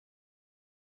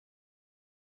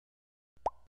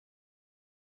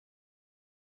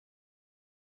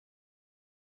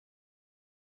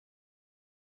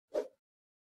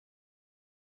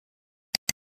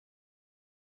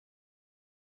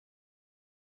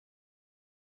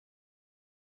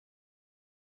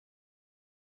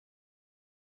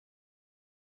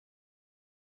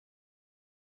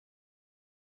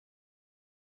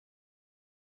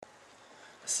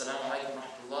Assalamu alaikum wa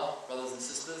rahmatullah, brothers and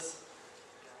sisters,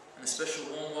 and a special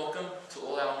warm welcome to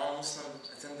all our non-Muslim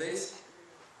attendees,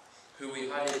 who we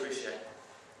highly appreciate.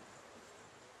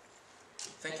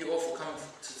 Thank you all for coming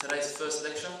to today's first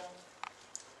lecture,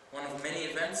 one of many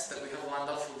events that we have lined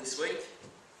up for this week,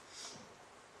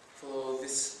 for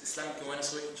this Islamic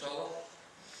Awareness Week, inshallah,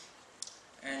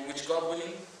 and which, God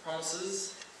willing,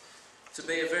 promises to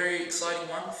be a very exciting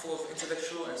one, full of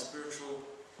intellectual and spiritual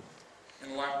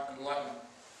enlightenment.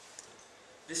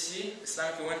 This year,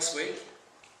 Islamic Awareness Week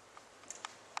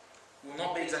will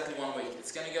not be exactly 1 week.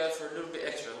 It's going to go for a little bit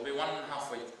extra. It'll be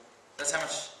 1.5 weeks. That's how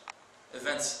much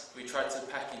events we tried to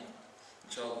pack in,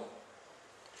 inshallah.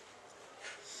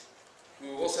 We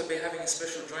will also be having a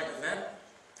special joint event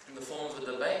in the form of a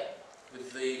debate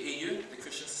with the EU, the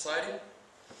Christian Society.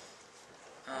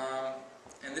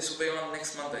 And this will be on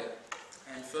next Monday.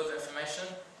 And further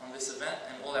information on this event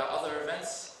and all our other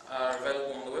events are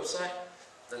available on the website.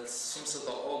 That's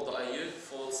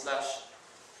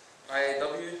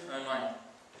SUMSA.org.au/IAW09.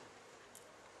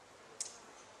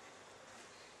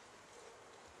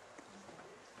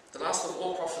 The last of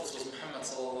all prophets was Muhammad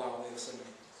sallallahu alaihi wasallam,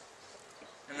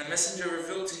 and the message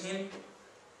revealed to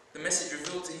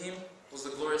him was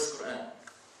the glorious Qur'an.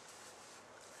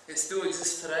 It still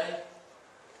exists today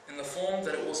in the form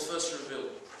that it was first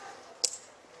revealed,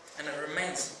 and it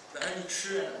remains the only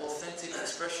true and authentic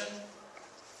expression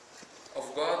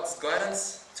of God's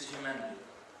guidance to humanity.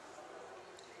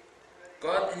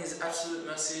 God, in His absolute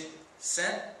mercy,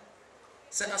 sent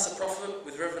us a prophet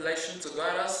with revelation to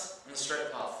guide us on the straight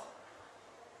path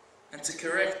and to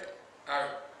correct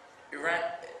our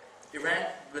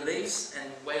errant beliefs and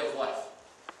way of life.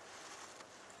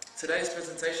 Today's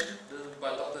presentation, delivered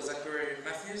by Dr. Zachariah,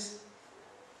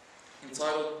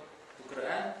 entitled The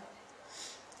Qur'an,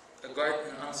 A Guide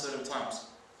in Uncertain Times.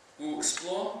 We will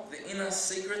explore the inner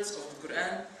secrets of the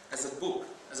Qur'an as a book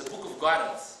of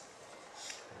guidance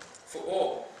for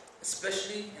all,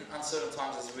 especially in uncertain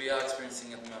times as we are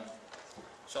experiencing at the moment.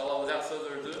 Inshallah, without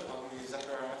further ado, I'll give you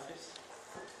Zachariah Matthews.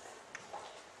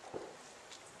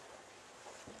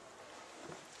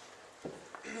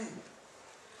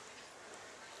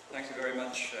 Thank you very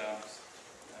much,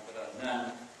 Brother Adnan.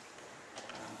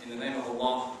 In the name of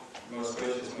Allah, most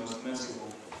gracious, most merciful,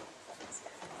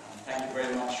 thank you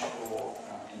very much for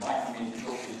inviting me to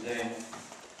talk to you today.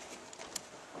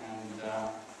 And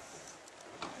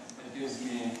it gives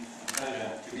me a pleasure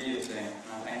to be here today.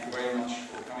 Thank you very much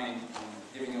for coming and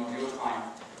giving of your time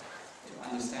to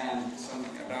understand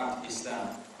something about Islam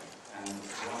and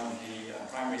one of the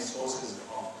primary sources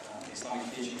of Islamic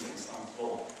teachings and Islamic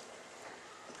law.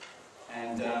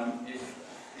 And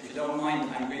if you don't mind,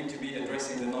 I'm going to be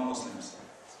addressing the non-Muslims.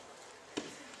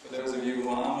 For those of you who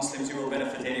are non-Muslims, you will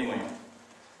benefit anyway.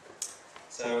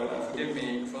 So forgive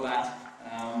me for that.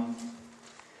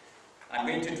 I'm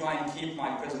going to try and keep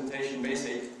my presentation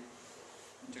basic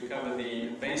to cover the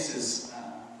basis,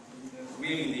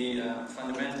 really the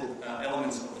fundamental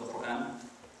elements of the Qur'an,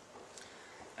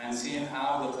 and see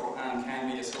how the Qur'an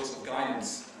can be a source of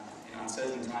guidance in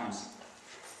uncertain times.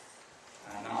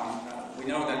 Now, we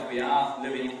know that we are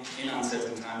living in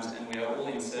uncertain times and we are all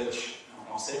in search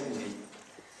of certainty.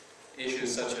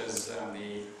 Issues such as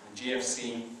the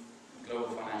GFC, global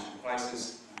financial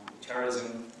crisis,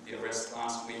 terrorism, the arrest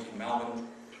last week in Melbourne,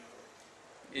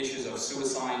 issues of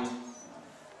suicide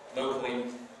locally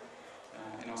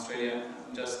in Australia.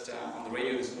 Just on the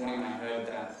radio this morning I heard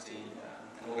that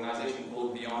an organization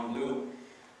called Beyond Blue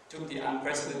took the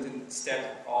unprecedented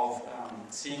step of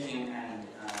seeking an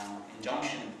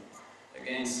injunction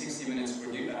against 60 Minutes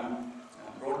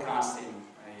broadcasting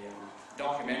a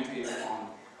documentary on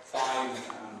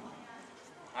 5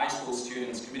 high school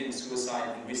students committing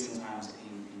suicide in recent times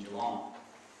in Geelong.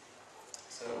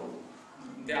 So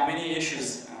there are many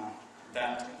issues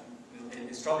that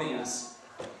is troubling us.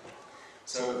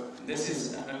 So this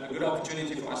is a good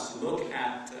opportunity for us to look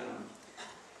at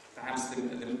perhaps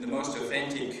the most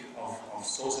authentic of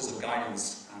sources of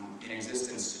guidance in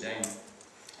existence today.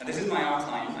 And this is my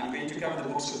outline. I'm going to cover the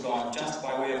books of God just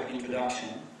by way of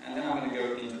introduction, and then I'm going to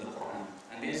go into the Qur'an.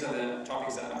 And these are the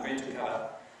topics that I'm going to cover.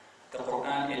 The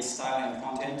Qur'an, its style and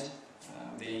content,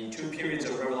 the 2 periods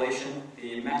of revelation,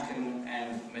 the Meccan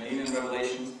and Medinan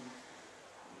revelations,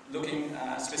 looking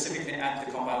specifically at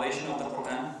the compilation of the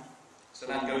Qur'an, so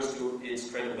that goes to its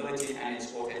credibility and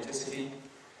its authenticity,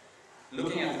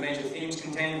 looking at the major themes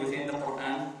contained within the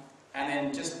Qur'an, and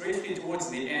then just briefly towards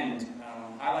the end,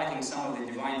 highlighting some of the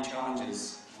divine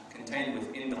challenges contained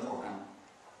within the Qur'an,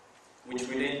 which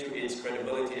relate to its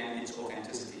credibility and its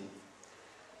authenticity.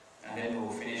 And then we'll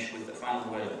finish with the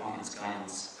final word on its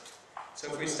guidance. So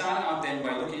if we start out then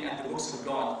by looking at the books of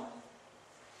God,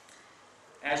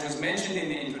 as was mentioned in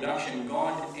the introduction,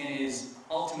 God in His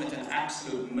ultimate and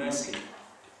absolute mercy.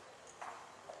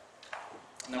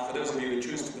 Now for those of you who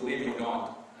choose to believe in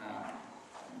God,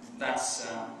 that's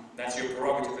your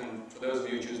prerogative, and for those of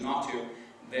you who choose not to,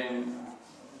 then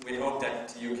we hope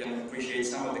that you can appreciate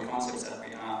some of the concepts that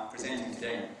we are presenting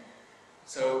today.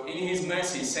 So in His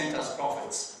mercy He sent us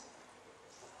prophets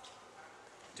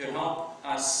to help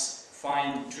us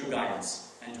find true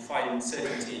guidance and to find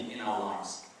certainty in our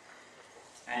lives.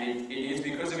 And it is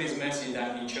because of His mercy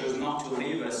that He chose not to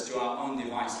leave us to our own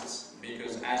devices,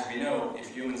 because as we know,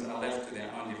 if humans are left to their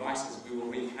own devices, we will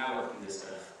wreak havoc on this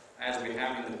earth, as we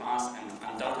have in the past and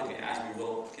undoubtedly as we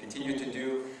will continue to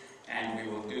do, and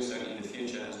we will do so in the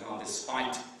future as well,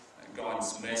 despite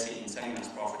God's mercy in sending us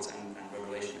prophets and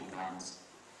revelation and guidance.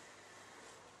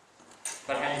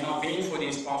 But had it not been for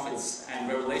these prophets and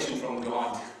revelation from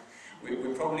God, we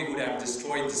probably would have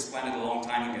destroyed this planet a long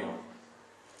time ago.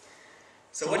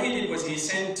 So what He did was He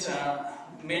sent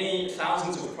many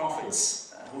thousands of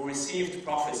prophets who received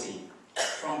prophecy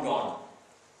from God.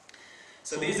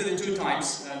 So these are the two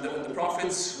types, the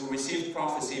prophets who received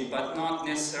prophecy but not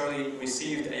necessarily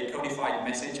received a codified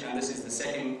message, and this is the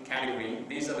second category.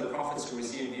 These are the prophets who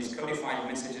received these codified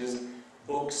messages,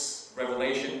 books,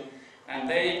 revelation, and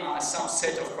they are a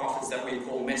subset of prophets that we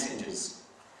call messengers,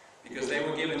 because they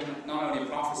were given not only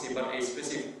prophecy but a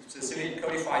specific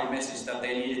codified message that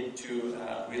they needed to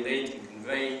relate and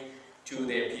convey to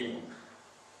their people.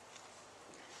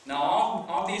 Now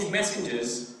of these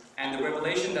messengers and the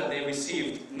revelation that they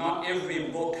received, not every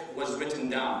book was written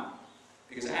down,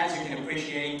 because as you can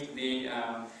appreciate, the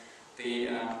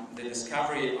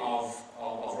discovery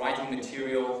of writing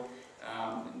material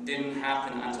didn't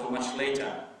happen until much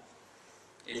later,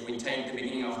 if we take the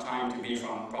beginning of time to be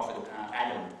from Prophet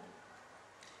Adam.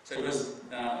 So it was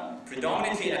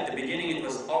predominantly at the beginning it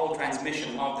was oral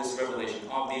transmission of this revelation,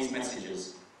 of these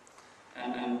messages.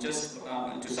 And just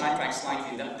to sidetrack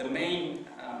slightly, the main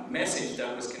message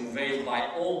that was conveyed by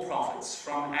all prophets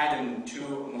from Adam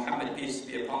to Muhammad, peace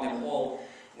be upon them all,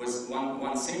 was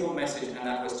one single message, and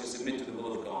that was to submit to the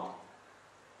will of God.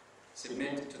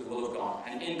 Submit to the will of God.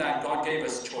 And in that, God gave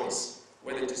us choice,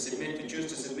 whether to submit, to choose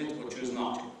to submit, or choose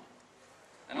not to.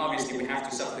 And obviously we have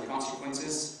to suffer the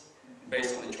consequences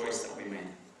based on the choice that we made.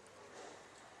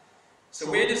 So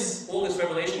where does all this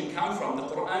revelation come from? The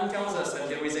Qur'an tells us that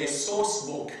there is a source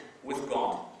book with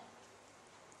God.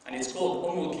 And it's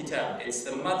called Kitab. It's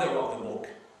the mother of the book.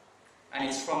 And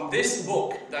it's from this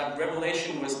book that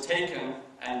revelation was taken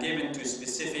and given to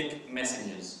specific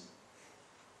messengers.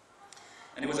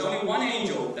 And there was only one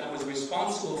angel that was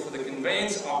responsible for the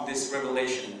conveyance of this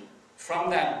revelation from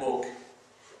that book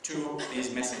to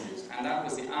these messengers. And that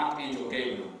was the Archangel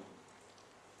Gabriel.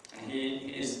 And he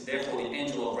is therefore the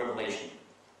angel of revelation.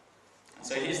 And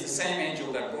so he is the same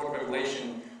angel that brought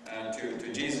revelation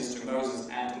to Jesus, to Moses,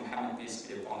 and to Muhammad, peace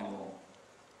be upon him all.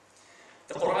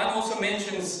 The Qur'an also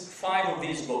mentions 5 of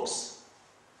these books.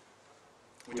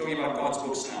 We're talking about God's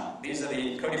books now. These are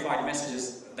the codified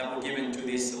messages that were given to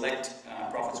these select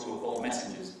prophets who were called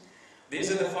messengers.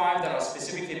 These are the 5 that are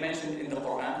specifically mentioned in the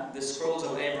Qur'an, the scrolls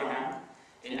of Abraham.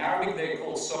 In Arabic they're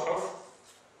called Suhuf,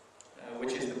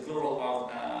 which is the plural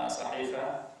of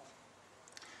Sahifa.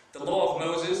 The law of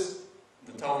Moses,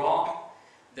 the Torah,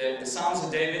 the Psalms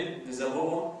of David, the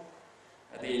Zabur,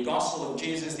 the Gospel of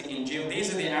Jesus, the Injil.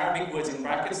 These are the Arabic words in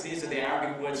brackets. These are the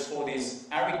Arabic words for these,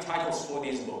 Arabic titles for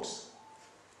these books.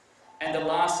 And the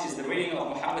last is the reading of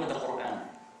Muhammad, the Qur'an.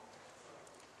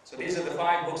 So these are the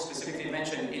 5 books specifically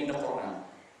mentioned in the Qur'an.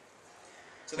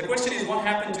 So the question is, what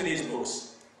happened to these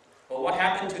books? Or what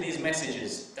happened to these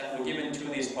messages that were given to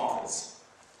these prophets?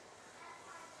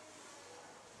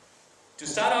 To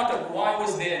start out, why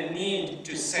was there a need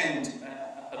to send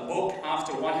a book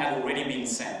after one had already been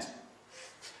sent?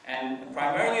 And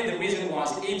primarily the reason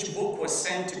was each book was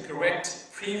sent to correct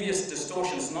previous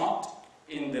distortions, not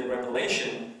in the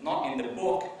revelation, not in the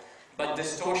book, but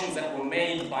distortions that were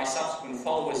made by subsequent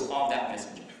followers of that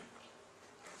messenger.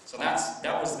 So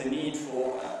that was the need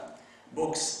for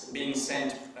books being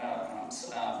sent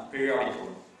periodically,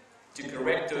 to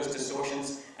correct those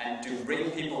distortions and to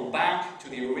bring people back to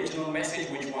the original message,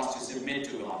 which was to submit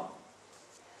to God.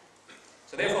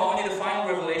 So therefore only the final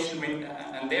revelation,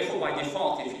 and therefore by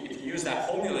default, if you use that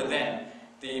formula then,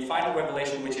 the final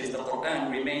revelation, which is the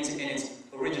Qur'an, remains in its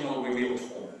original revealed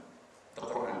form, the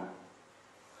Qur'an.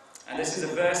 And this is a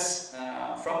verse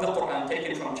from the Qur'an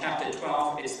taken from chapter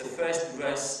 12. It's the first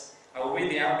verse. I will read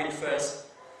the Arabic first.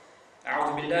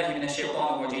 أعوذ بالله من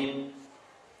الشيطان الرجيم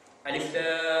ألف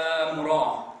لام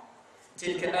را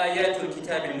تلك آيات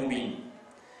الكتاب المبين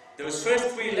Those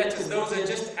first 3 letters, those are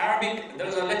just Arabic,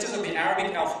 those are letters of the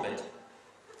Arabic alphabet.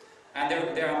 And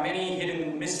there are many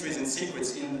hidden mysteries and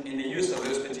secrets in the use of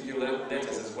those particular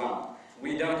letters as well.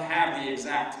 We don't have the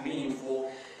exact meaning for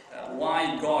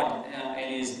why God,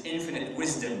 in His infinite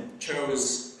wisdom,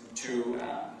 chose to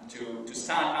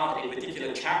start out a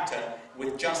particular chapter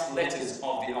with just letters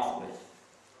of the alphabet.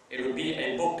 It would be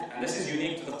a book, and this is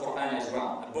unique to the Qur'an as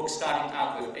well, a book starting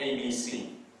out with A, B,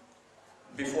 C,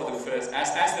 before the first,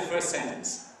 as the first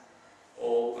sentence,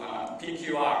 or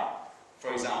PQR,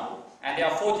 for example. And there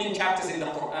are 14 chapters in the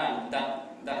Qur'an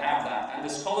that have that. And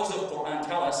the scholars of Qur'an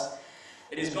tell us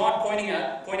it is God pointing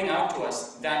out to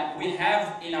us that we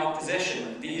have in our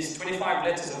possession these 25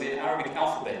 letters of the Arabic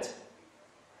alphabet.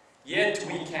 Yet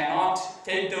we cannot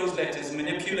take those letters,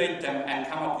 manipulate them, and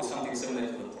come up with something similar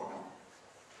to the Qur'an.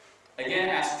 Again,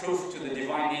 as proof to the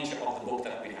divine nature of the book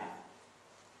that we have.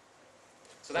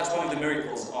 So that's one of the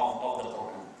miracles of the Qur'an.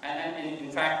 And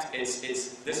in fact, this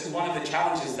is one of the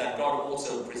challenges that God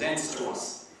also presents to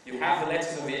us. You have the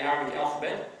letters of the Arabic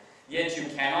alphabet, yet you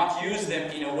cannot use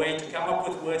them in a way to come up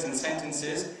with words and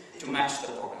sentences to match the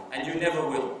Qur'an. And you never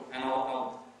will. And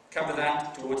I'll cover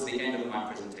that towards the end of my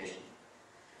presentation.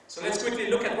 So let's quickly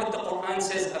look at what the Qur'an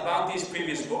says about these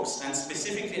previous books, and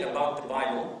specifically about the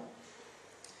Bible.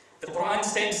 The Qur'an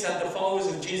states that the followers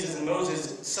of Jesus and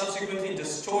Moses subsequently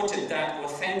distorted that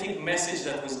authentic message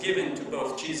that was given to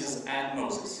both Jesus and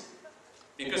Moses.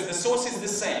 Because the source is the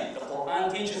same. The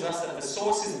Qur'an teaches us that the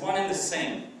source is one and the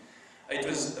same. It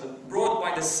was brought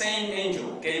by the same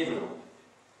angel, Gabriel.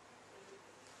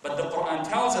 But the Qur'an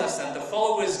tells us that the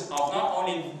followers of not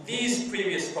only these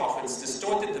previous prophets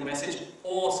distorted the message,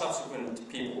 all subsequent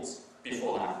peoples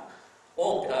before that.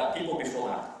 All people before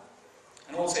that.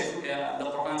 And also, the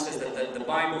Qur'an says that the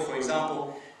Bible, for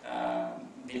example,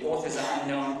 the authors are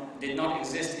unknown, did not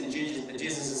exist in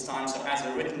Jesus' time, so as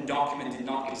a written document did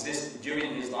not exist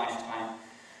during his lifetime.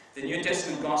 The New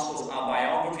Testament Gospels are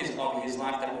biographies of his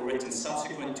life that were written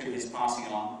subsequent to his passing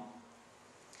on.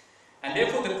 And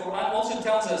therefore, the Qur'an also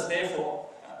tells us, therefore,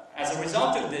 as a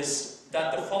result of this,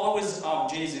 that the followers of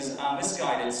Jesus are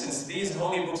misguided, since these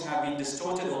holy books have been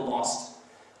distorted or lost,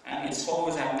 and its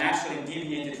followers have naturally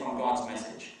deviated from God's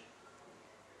message.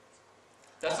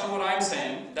 That's not what I'm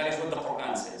saying, that is what the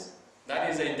Qur'an says. That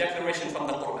is a declaration from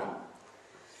the Qur'an.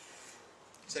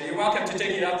 So you're welcome to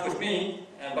take it up with me,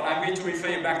 but I'm going to refer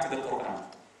you back to the Qur'an.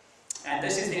 And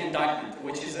this is the indictment,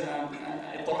 which is a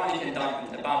Quranic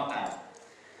indictment about that.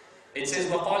 It says,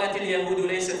 وَقَالَتِ الْيَهُودُ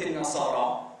لَيْسَتِ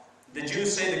النَّصَارَى. The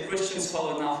Jews say the Christians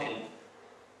follow nothing.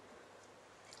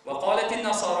 وَقَالَتِ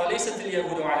النَّصَارَى لَيْسَتِ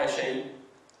الْيَهُودُ عَلَى شَيْءٍ.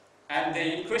 And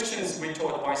the Christians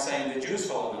retort by saying the Jews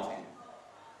follow nothing.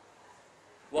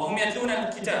 وَهُمْ يَتْلُونَ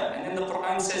الْكِتَابِ. And then the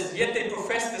Qur'an says, yet they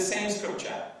profess the same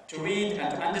scripture, to read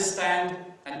and to understand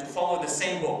and to follow the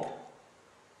same book.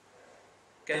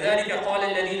 كَذَلِكَ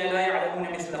قَالَ الَّذِينَ لَا يَعْلَمُونَ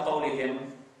مِثْلَ قَوْلِهِمْ.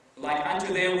 Like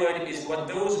unto their word is what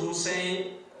those who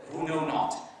say who know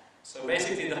not. So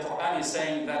basically the Qur'an is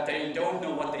saying that they don't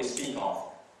know what they speak of.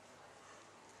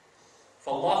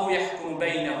 فَاللَّهُ يَحْكُمُ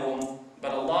بَيْنَهُمْ.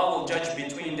 But Allah will judge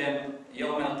between them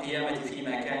يَوْمَ الْقِيَامَةِ فِي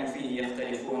مَا كَانُوا فِيهِ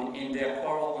يَخْتَلِفُونَ, in their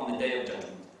quarrel on the day of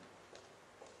judgment.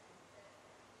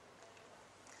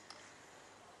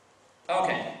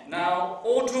 Okay, now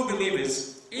all true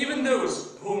believers, even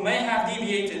those who may have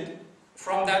deviated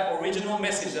from that original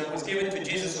message that was given to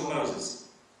Jesus or Moses,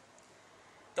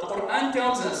 the Qur'an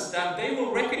tells us that they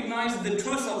will recognize the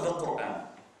truth of the Qur'an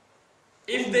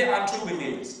if they are true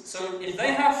believers. So if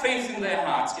they have faith in their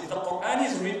hearts, if the Qur'an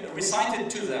is recited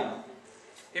to them,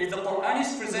 if the Qur'an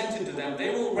is presented to them, they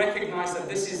will recognize that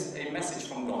this is a message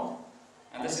from God.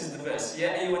 And this is the verse,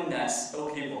 يَا أَيُّهَا النَّاسِ,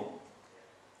 O people,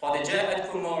 قَدْ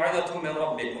جَاءَتْكُمْ مَوْعِظَةٌ مِّن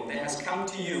رَبِّكُمْ. There has come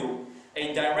to you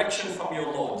a direction from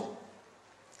your Lord.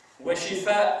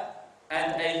 وَشِفَاء,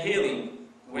 and a healing.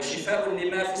 وَشِفَاءٌ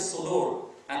لِمَا فِي الصُّدُورِ,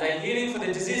 and a healing for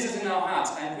the diseases in our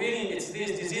hearts. And really, it's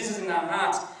these diseases in our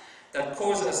hearts that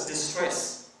cause us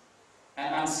distress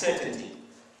and uncertainty.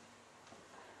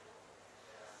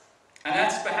 And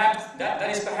that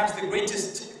is perhaps the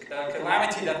greatest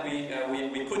calamity that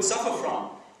we could suffer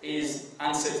from, is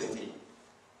uncertainty.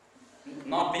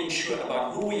 Not being sure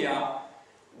about who we are,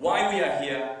 why we are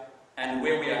here, and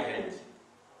where we are headed.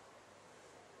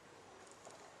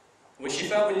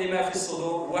 وَشِفَاءٌ لِمَا فِي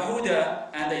الصُّدُورِ وَهُدًى,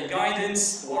 and a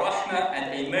guidance, وَرَحْمَةٌ,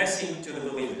 and a mercy to the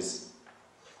believers.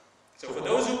 So for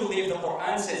those who believe, the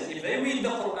Qur'an says, if they read the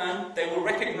Qur'an, they will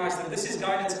recognize that this is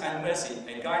guidance and mercy,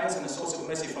 a guidance and a source of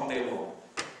mercy from their Lord.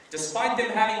 Despite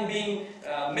them having been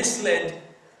misled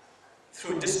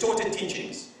through distorted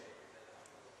teachings.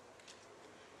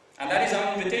 And that is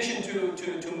our invitation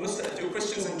to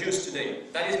Christians and Jews today.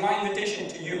 That is my invitation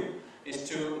to you, is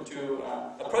to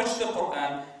approach the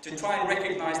Qur'an, to try and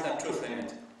recognize that truth in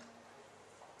it.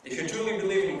 If you truly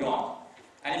believe in God,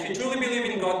 and if you truly believe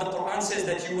in God, the Qur'an says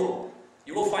that you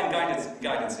will find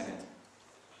guidance in it.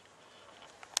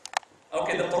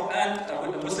 Okay, the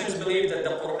Qur'an, Muslims believe that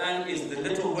the Qur'an is the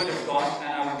literal word of God,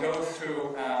 and I will go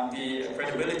through the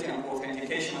credibility and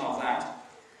authentication of that.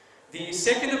 The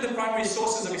second of the primary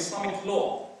sources of Islamic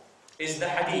law is the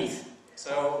Hadith.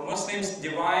 So Muslims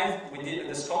derive,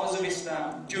 the scholars of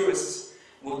Islam, jurists,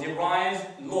 will derive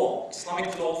law,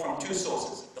 Islamic law, from two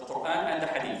sources, the Qur'an and the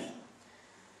Hadith.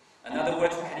 Another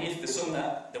word for Hadith, the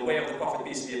Sunnah, the way of the Prophet,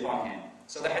 peace be upon him.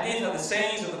 So the Hadith are the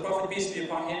sayings of the Prophet, peace be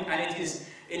upon him, and it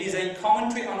is a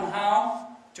commentary on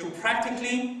how to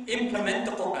practically implement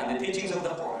the Qur'an, the teachings of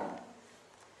the Qur'an.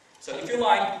 So if you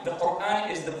like, the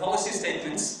Qur'an is the policy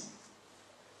statements,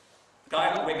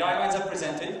 where guidelines are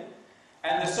presented,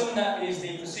 and the Sunnah is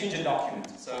the procedure document.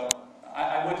 So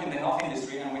I work in the health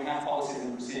industry, and we have policies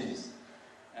and procedures.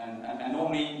 And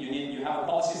normally you have a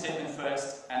policy statement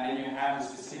first, and then you have the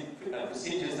specific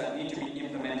procedures that need to be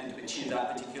implemented to achieve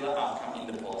that particular outcome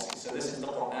in the policy. So this is the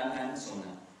Qur'an and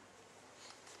Sunnah.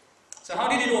 So how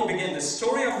did it all begin? The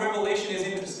story of Revelation is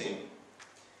interesting.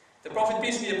 The Prophet,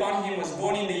 peace be upon him, was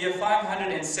born in the year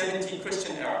 570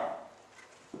 Christian era.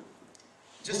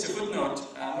 Just a footnote,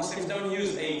 Muslims don't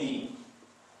use AD.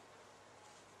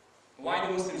 Why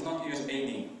do Muslims not use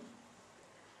AD?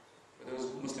 For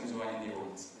those Muslims who are in the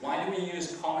audience. Why do we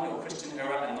use common or Christian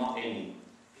era and not AD?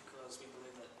 Because we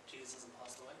believe that Jesus hasn't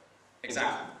passed away.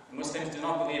 Exactly. Muslims do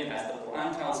not believe, as the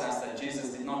Qur'an tells us, that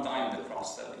Jesus did not die on the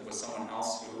cross, that it was someone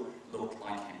else who looked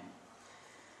like him.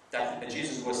 That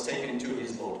Jesus was taken to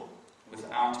his Lord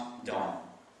without dying.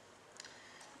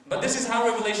 But this is how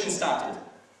Revelation started.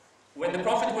 When the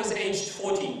Prophet was aged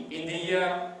 40, in the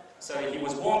year, he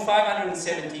was born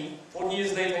 570, 40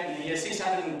 years later, in the year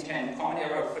 610, common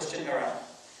era, Christian era,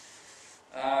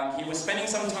 he was spending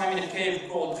some time in a cave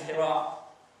called Hira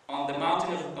on the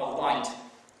mountain of light.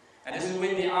 And this is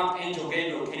when the archangel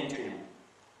Gabriel came to him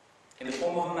in the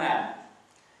form of a man.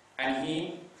 And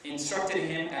he instructed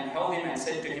him and held him and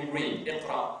said to him, read,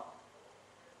 Iqra.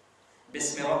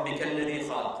 Bismi rabbika alladhi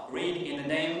khalaq. Read in the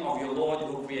name of your Lord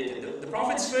who created. The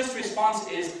Prophet's first response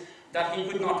is that he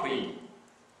could not read.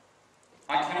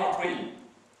 I cannot read.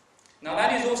 Now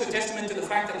that is also testament to the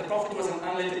fact that the Prophet was an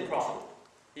unlettered prophet.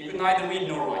 He could neither read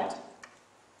nor write.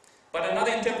 But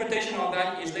another interpretation of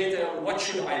that is later, what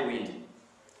should I read?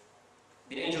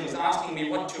 The angel is asking me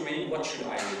what to read, what should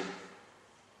I read?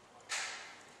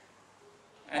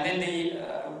 And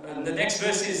then the next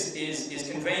verse is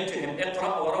conveying to him,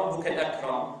 Iqra wa rabbuka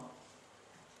al-akram.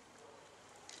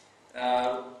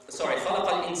 خلق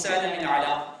الإنسان من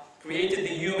علق, created the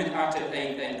human out of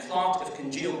a clot of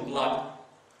congealed blood.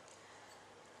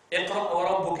 Iqra wa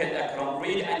rabbuka al-akram,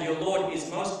 read, and your Lord is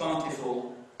most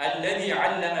bountiful. الذي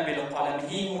علم بالقلم,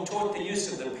 he who taught the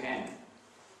use of the pen.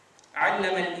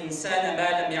 علم الإنسان ما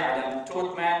لم يعلم,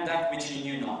 taught man that which he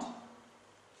knew not.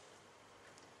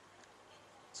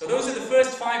 So those are the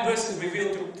first 5 verses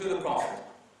revealed to the Prophet.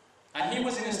 And he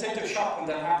was in a state of shock when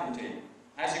that happened to him,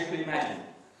 as you could imagine.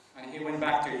 And he went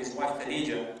back to his wife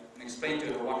Khadija and explained to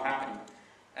her what happened.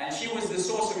 And she was the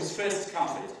source of his first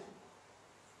comfort.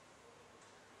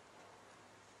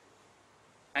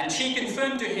 And she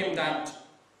confirmed to him that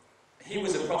he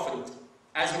was a prophet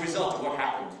as a result of what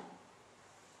happened.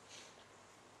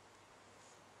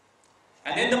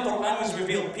 And then the Qur'an was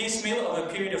revealed piecemeal over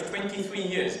a period of 23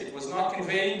 years. It was not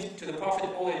conveyed to the Prophet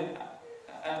all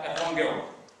at one go.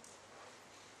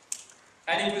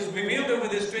 And it was revealed over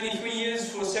these 23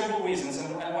 years for several reasons.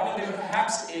 And one of them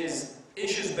perhaps is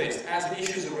issues-based. As the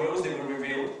issues arose, they were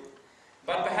revealed.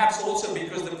 But perhaps also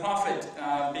because the Prophet,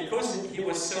 because he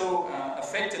was so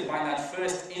affected by that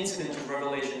first incident of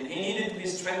revelation, he needed to be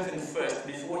strengthened first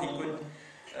before he could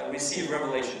receive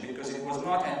revelation, because it was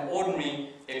not an ordinary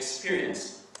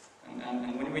experience.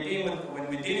 And when we're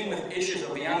dealing with issues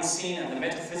of the unseen and the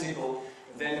metaphysical,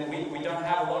 then we don't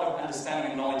have a lot of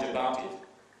understanding and knowledge about it.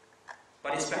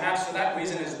 But it's perhaps for that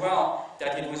reason as well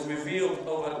that it was revealed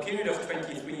over a period of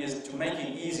 23 years to make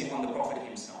it easy on the Prophet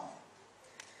himself.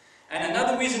 And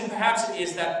another reason perhaps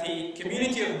is that the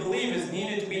community of believers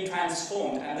needed to be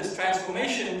transformed, and this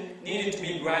transformation needed to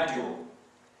be gradual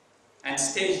and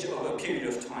staged over a period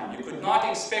of time. You could not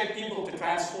expect people to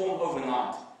transform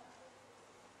overnight.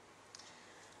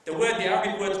 The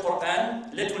Arabic word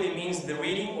Qur'an literally means the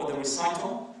reading or the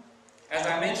recital. As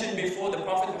I mentioned before, the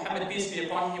Prophet Muhammad, peace be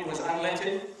upon him, was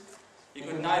unlettered. He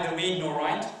could neither read nor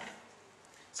write.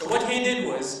 So what he did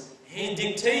was, he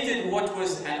dictated what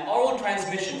was an oral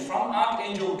transmission from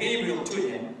Archangel Gabriel to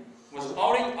him, was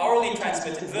orally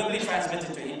transmitted, verbally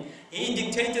transmitted to him. He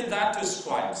dictated that to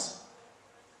scribes,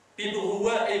 people who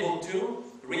were able to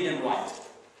read and write.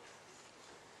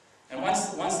 And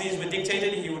once these were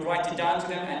dictated, he would write it down to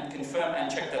them and confirm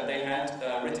and check that they had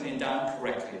written it down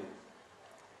correctly.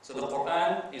 So the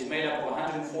Qur'an is made up of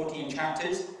 114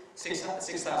 chapters,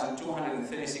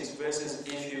 6,236 verses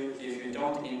if you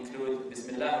don't include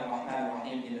Bismillah ar-Rahman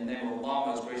ar-Rahim, in the name of Allah,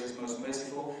 most gracious, most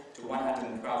merciful, to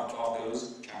 112 of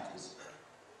those chapters.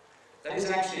 That is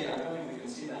actually, I don't know if you can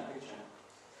see that picture.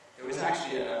 There is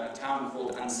actually a town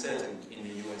called Uncertain in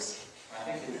the US.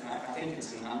 I think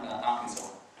it's in Arkansas.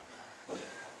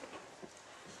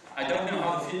 I don't know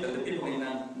how the people in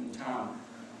that town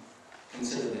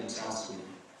consider themselves to be,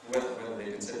 whether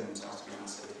they consider themselves to be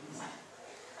uncertain,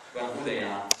 but who they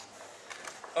are.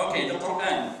 Okay, the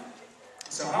Qur'an.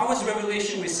 So how was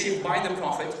revelation received by the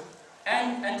Prophet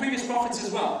and previous prophets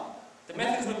as well? The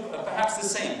methods were perhaps the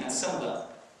same and similar.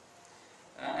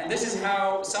 And this is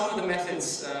how some of the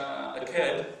methods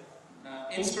occurred.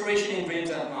 Inspiration in dreams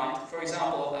at night. For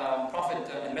example, Prophet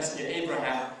and Messenger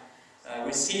Abraham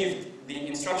received the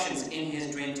instructions in his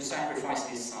dream to sacrifice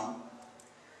his son.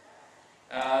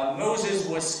 Moses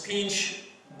was speech,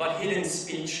 but hidden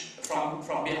speech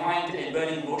from behind a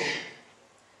burning bush.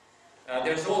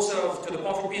 There's also, to the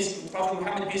Prophet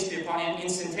Muhammad, peace be upon him,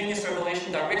 instantaneous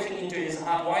revelation directly into his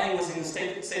heart while he was in a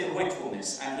state of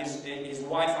wakefulness. And his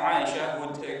wife Aisha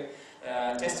would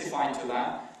testify to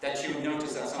that she would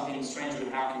notice that something strange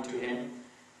would happen to him.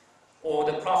 Or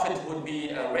the Prophet would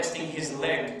be resting his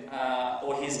leg,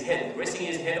 or his head, resting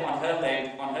his head on her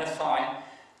leg, on her thigh,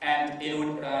 and it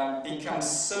would become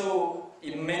so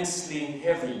immensely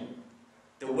heavy,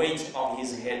 the weight of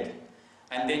his head.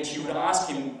 And then she would ask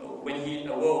him, when he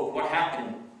awoke, what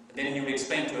happened? Then he would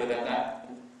explain to her that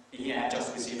he had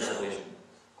just received revelation.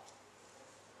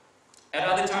 At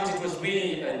other times it was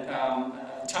really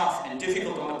tough and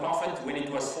difficult on the Prophet when it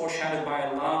was foreshadowed by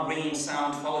a loud ringing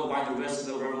sound followed by the verses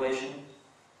of revelation.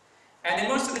 And then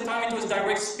most of the time it was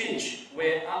direct speech,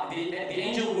 where the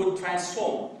angel would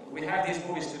transform. We have these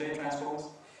movies today, Transformers,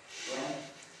 right?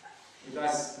 You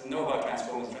guys know about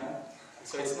Transformers, right?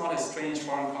 So it's not a strange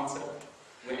foreign concept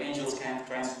where angels can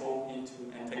transform into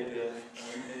and take the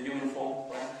human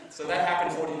form, right? So that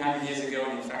happened 1400 years ago,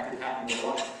 and in fact it happened a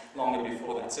lot longer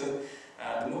before that. So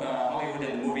Hollywood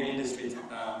and the movie industry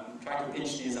try to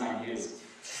pitch these ideas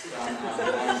from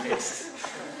one text.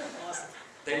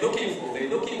 They're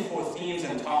looking for themes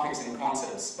and topics and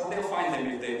concepts, but they'll find them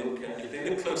if they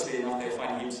look closely enough. They'll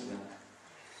find heaps of them.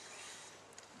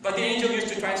 But the angel used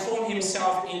to transform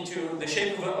himself into the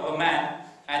shape of a man,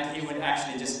 and he would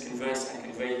actually just converse and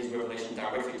convey his revelation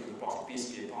directly to the Prophet,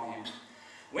 peace be upon him.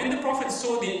 When the Prophet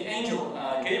saw the angel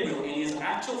Gabriel in his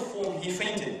actual form, he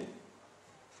fainted.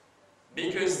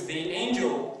 Because the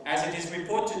angel, as it is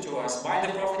reported to us by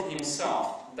the Prophet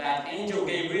himself, that angel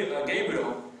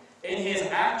Gabriel, in his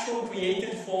actual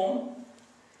created form,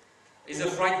 is a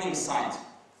frightening sight.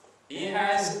 He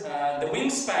has the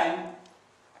wingspan,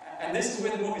 and this is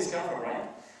where the movies come from, right?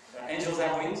 Angels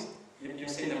have wings.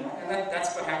 You've seen them, right? And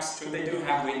that's perhaps true, they do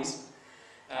have wings.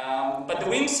 But the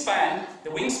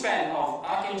wingspan of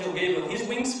Archangel Gabriel, his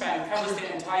wingspan covers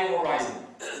the entire horizon.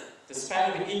 The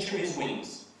span of each of his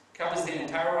wings covers the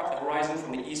entire horizon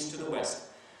from the east to the west.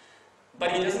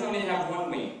 But he doesn't only have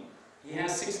one wing, he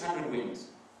has 600 wings.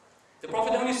 The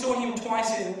Prophet only saw him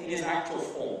twice in his actual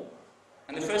form.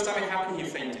 And the first time it happened, he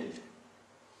fainted.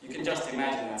 You can just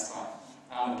imagine that sight.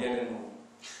 Armageddon.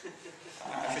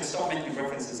 I should stop making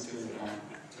references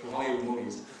to Hollywood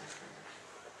movies.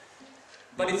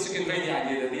 But it's to convey the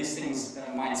idea that these things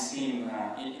might seem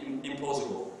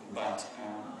implausible, but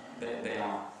they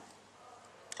are.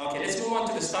 Okay, let's move on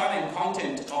to the style and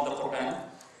content of the Qur'an.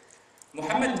 The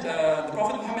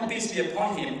Prophet Muhammad, peace be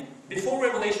upon him, before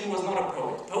revelation was not a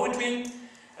poet. Poetry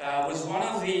was one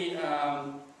of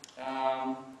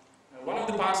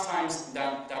the pastimes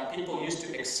that people used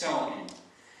to excel in.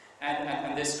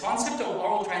 And this concept of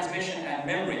oral transmission and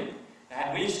memory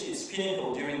had reached its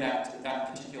pinnacle during that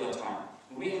particular time.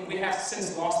 We have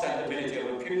since lost that ability.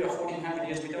 Over a period of 1400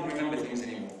 years, we don't remember things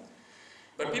anymore.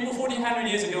 But people 1400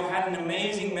 years ago had an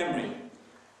amazing memory.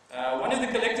 One of the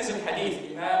collectors of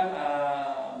hadith,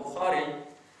 Imam Bukhari,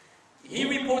 he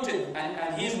reported,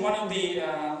 and he's one of the,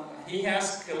 he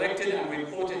has collected and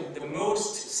reported the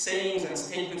most sayings and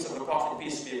statements of the Prophet,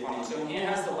 peace be upon him. So he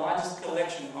has the largest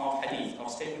collection of hadith, of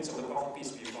statements of the Prophet,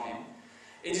 peace be upon him.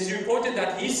 It is reported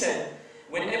that he said,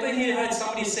 whenever he heard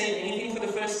somebody say anything for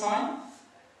the first time,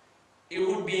 it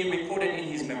would be recorded in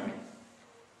his memory.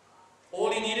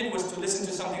 All he needed was to listen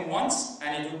to something once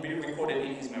and it would be recorded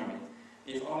in his memory.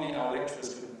 If only our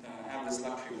lecturers could have this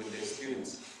luxury with their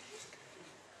students.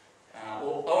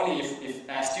 Or only if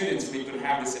as students we could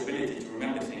have this ability to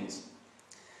remember things.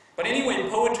 But anyway,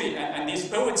 poetry, and these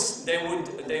poets, they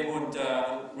would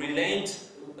relate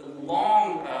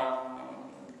long,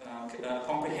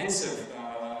 comprehensive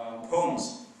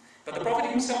poems. But the Prophet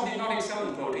himself did not excel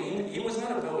in poetry. He was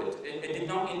not a poet. It did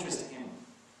not interest him.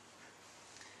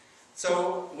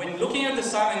 So, when looking at the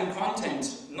style and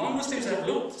content, non-Muslims have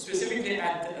looked specifically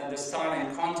at the style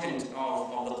and content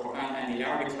of the Qur'an and the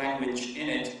Arabic language in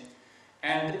it,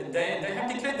 and they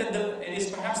have declared that it is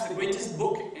perhaps the greatest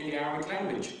book in the Arabic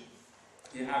language.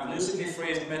 You have lucidly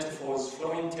phrased metaphors,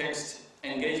 flowing text,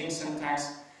 engaging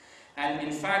syntax, and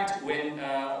in fact, when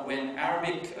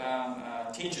Arabic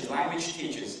language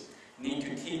teachers, need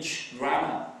to teach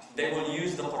grammar, they will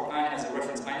use the Qur'an as a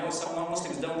reference. I know some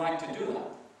non-Muslims don't like to do that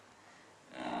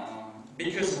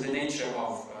because of the nature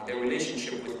of their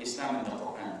relationship with Islam and the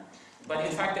Qur'an. But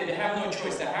in fact, they have no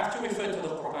choice. They have to refer to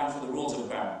the Qur'an for the rules of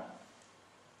grammar.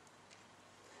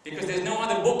 Because there's no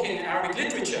other book in Arabic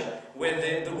literature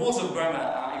where the rules of grammar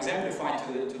are exemplified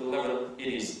to the level it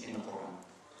is in the Qur'an.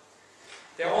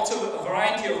 There are also a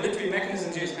variety of literary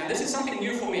mechanisms used, and this is something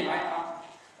new for me.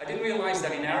 I didn't realize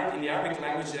that in the Arabic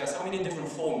language there are so many different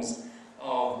forms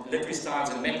of literary styles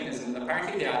and mechanisms.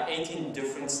 Apparently there are 18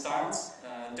 different styles,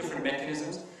 different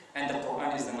mechanisms, and the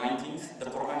Qur'an is the 19th.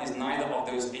 The Qur'an is neither of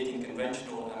those 18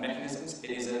 conventional mechanisms. It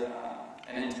is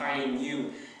an entirely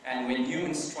new, and when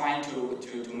humans try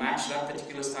to match that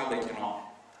particular style, they cannot.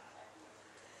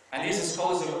 And these are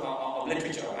scholars of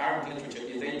literature, of Arabic literature.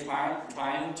 If they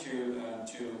trying to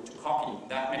copy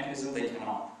that mechanism, they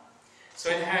cannot. So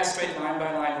it has straight line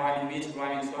by line, rhyming, meter,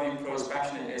 rhyming, flowing prose,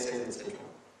 passionate essays, etc.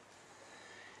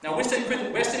 Now, Western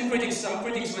critics, some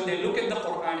critics, when they look at the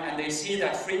Qur'an and they see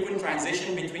that frequent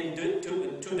transition between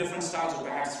two different styles, or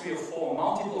perhaps 3 or 4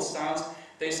 multiple styles,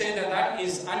 they say that that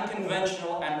is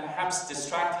unconventional and perhaps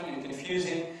distracting and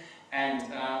confusing and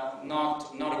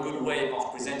not a good way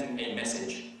of presenting a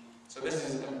message. So this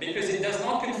is because it does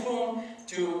not conform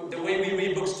to the way we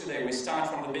read books today. We start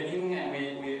from the beginning and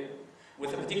we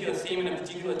with a particular theme and a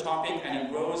particular topic, and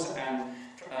it grows and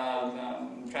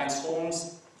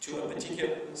transforms to a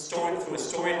particular story, through a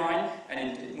storyline,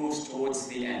 and it moves towards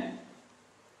the end.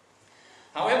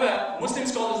 However, Muslim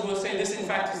scholars will say this in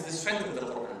fact is the strength of the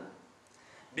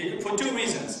Qur'an. For 2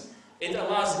 reasons. It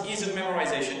allows ease of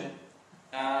memorization,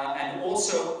 and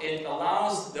also it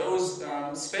allows those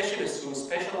specialists who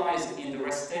specialize in the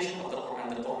recitation of the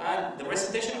Qur'an. The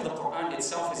recitation of the Qur'an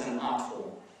itself is an art form.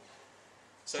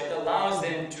 So it allows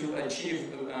them to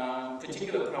achieve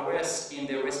particular prowess in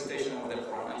their recitation of the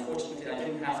Qur'an. Unfortunately, I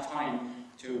didn't have time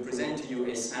to present to you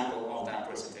a sample of that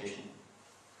recitation,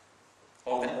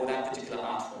 or that particular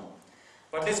art form.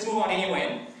 But let's move on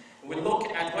anyway. We'll look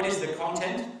at what is the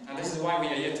content, and this is why we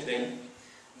are here today.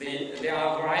 There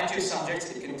are a variety of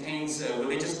subjects. It contains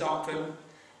religious doctrine,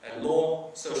 law,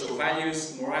 social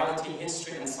values, morality,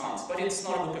 history, and science. But it's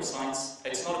not a book of science.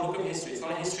 It's not a book of history. It's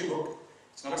not a history book.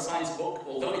 It's not a science book,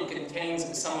 although it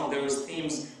contains some of those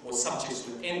themes or subjects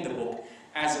within the book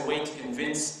as a way to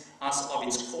convince us of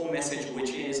its core message, which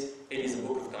is, it is a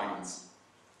book of guidance.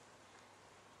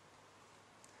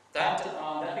 That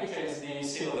picture is the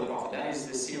seal of the Prophet. That is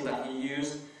the seal that he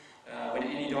used when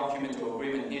any document or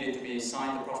agreement needed to be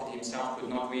signed. The Prophet himself could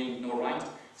not read nor write,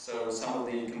 so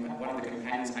one of the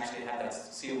companions actually had that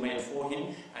seal made for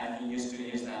him, and he used to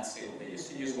use that seal. They used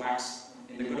to use wax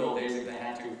in the good old days if they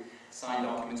had to sign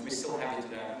documents. We still have it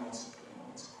today. I don't know what's it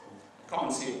called. A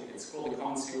common seal. It's called a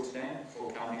common seal today for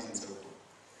companies and so forth.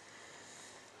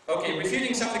 Okay,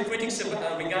 refuting some of the critics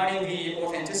regarding the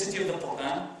authenticity of the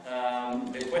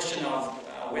Qur'an, the question of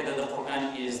whether the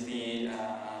Qur'an is the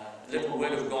literal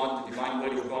word of God, the divine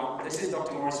word of God. This is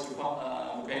Dr. Morris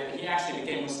Bukhari. He actually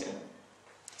became Muslim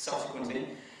subsequently,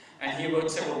 and he wrote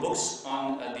several books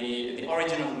on the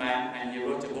origin of man, and he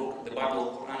wrote a book, the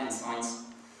Bible, Qur'an and Science.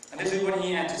 And this is what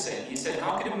he had to say. He said,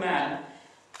 how could a man,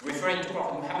 referring to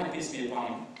Prophet Muhammad, peace be upon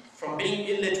him, from being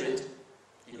illiterate,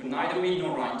 he could neither read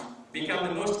nor write, become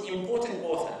the most important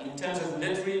author in terms of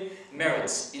literary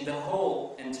merits in the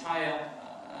whole entire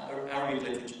Arabic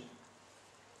literature?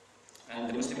 And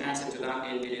the Muslim answer to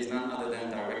that, it is none other than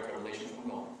direct revelation from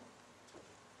God.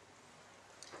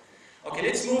 Okay,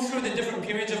 let's move through the different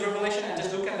periods of revelation and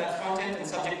just look at that content and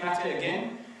subject matter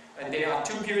again. There are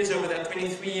 2 periods over that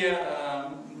 23-year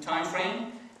time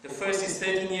frame. The first is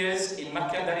 13 years in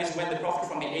Mecca. That is when the Prophet,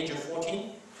 from the age of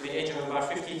 14 to the age of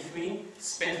about 53,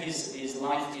 spent his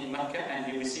life in Mecca, and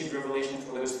he received revelation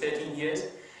for those 13 years.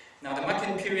 Now the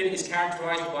Meccan period is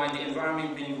characterized by the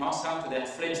environment being hostile to that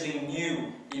fledgling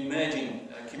new emerging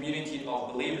community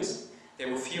of believers. They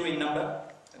were few in number.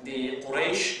 The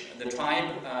Quraysh, the tribe,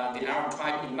 the Arab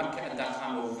tribe in Mecca at that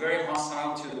time were very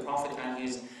hostile to the Prophet and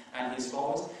his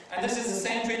followers. And this is the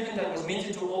same treatment that was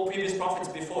meted to all previous prophets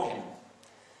before him.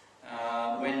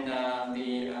 When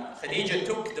Khadija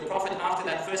took the Prophet after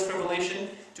that first revelation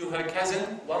to her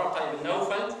cousin, Waraqa ibn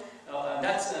Nawfal,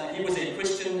 he was a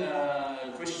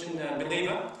Christian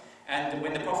believer, and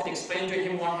when the Prophet explained to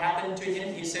him what happened to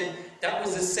him, he said, that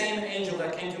was the same angel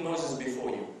that came to Moses before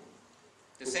you.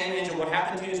 The same angel, what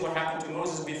happened to you is what happened to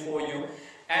Moses before you,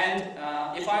 and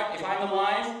if I'm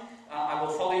alive, I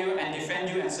will follow you and defend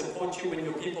you and support you when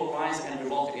your people rise and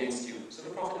revolt against you. So the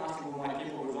Prophet asked him, will my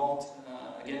people revolt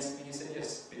against me? He said,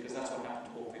 yes, because that's what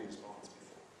happened to all previous prophets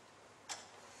before.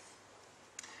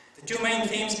 The two main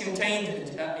themes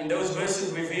contained in those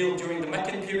verses revealed during the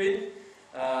Meccan period,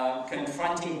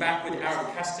 confronting backward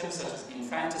Arab customs such as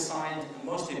infanticide,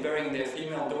 mostly burying their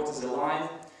female daughters alive,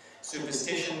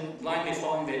 superstition, blindly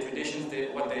following their traditions,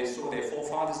 what they saw their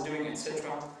forefathers doing,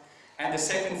 etc. And the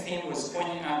second theme was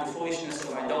pointing out the foolishness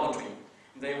of idolatry.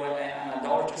 They were an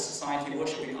idolatrous society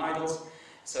worshipping idols,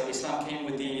 so Islam came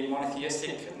with the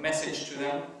monotheistic message to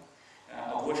them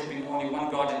of worshipping only one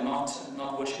God and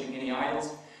not worshipping any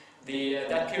idols.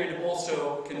 That period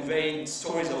also conveyed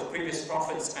stories of previous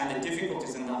prophets and the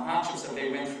difficulties and the hardships that they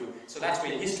went through. So that's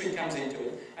where history comes into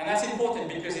it. And that's important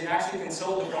because it actually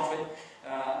consoled the Prophet,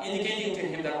 indicating to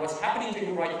him that what's happening to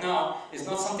him right now is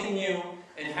not something new.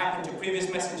 It happened to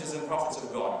previous messengers and prophets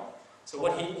of God. So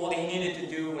all he needed to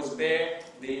do was bear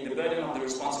the burden of the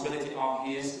responsibility of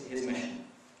his mission.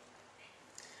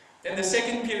 Then the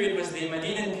second period was the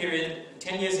Medinan period,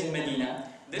 10 years in Medina.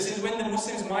 This is when the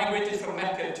Muslims migrated from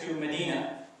Mecca to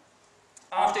Medina,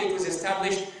 after it was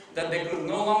established that they could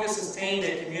no longer sustain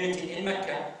their community in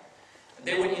Mecca.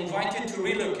 They were invited to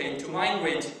relocate, to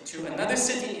migrate to another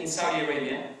city in Saudi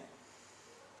Arabia.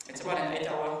 It's about an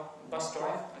 8-hour bus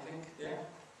drive, I think. Yeah,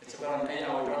 it's about an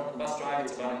 8-hour bus drive.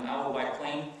 It's about an hour by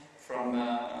plane from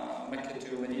Mecca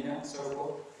to Medina, and so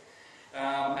forth.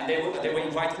 And they were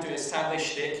invited to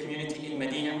establish their community in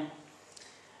Medina.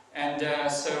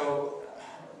 And so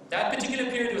that particular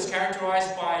period was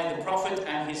characterized by the Prophet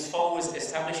and his followers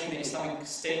establishing the Islamic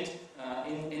State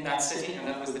in that city, and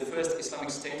that was the first Islamic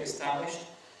State established.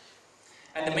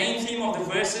 And the main theme of the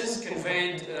verses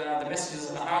conveyed the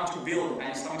messages on how to build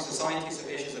an Islamic society, so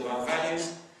issues about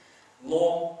values,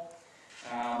 law.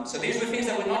 So these were things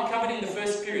that were not covered in the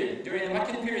first period. During the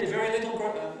Meccan period,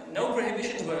 no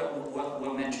prohibitions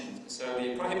were mentioned. So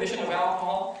the prohibition of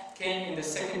alcohol came in the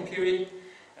second period.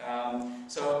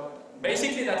 So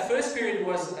basically that first period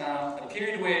was a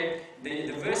period where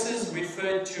the verses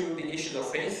referred to the issues of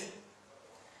faith,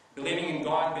 believing in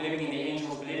God, believing in the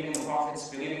angels, believing in the prophets,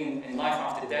 believing in life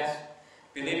after death,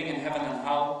 believing in heaven and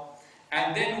hell.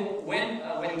 And then when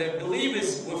the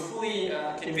believers were fully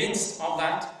convinced of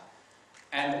that,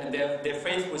 and their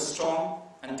faith was strong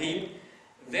and deep,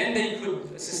 then they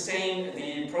could sustain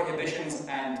the prohibitions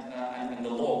and the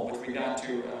law with regard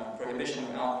to prohibition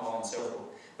of alcohol and so forth.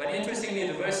 But interestingly,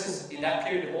 the verses in that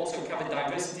period also covered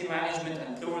diversity management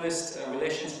and pluralist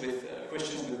relations with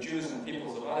Christians, with Jews and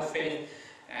peoples of other faith,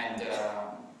 and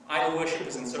idol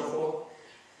worshippers and so forth,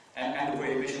 and the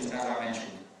prohibitions as I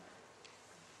mentioned.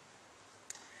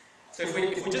 So if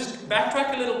we just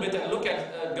backtrack a little bit and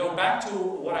go back to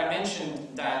what I mentioned,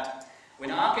 that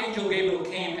when Archangel Gabriel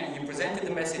came and he presented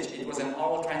the message, it was an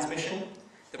oral transmission.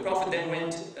 The Prophet then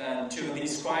went to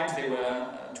these scribes. There were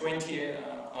 20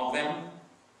 of them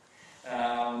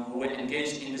who were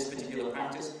engaged in this particular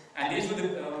practice. And these were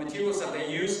the materials that they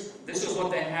used. This was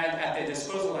what they had at their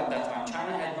disposal at that time.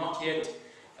 China had not yet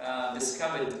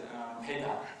discovered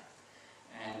paper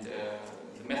and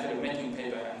the method of making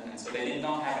paper, and so they did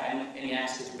not have any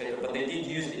access to paper, but they did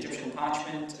use Egyptian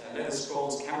parchment, leather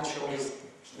scrolls, camel shoulders,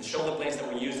 the shoulder blades that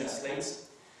were used as slates.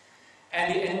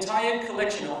 And the entire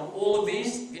collection of all of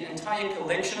these, the entire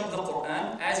collection of the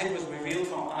Qur'an, as it was revealed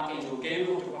from Archangel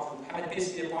Gabriel to Prophet Muhammad,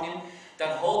 peace be upon him,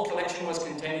 that whole collection was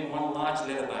contained in one large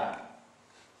leather bag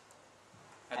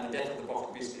at the death of the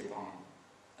Prophet, peace be upon him,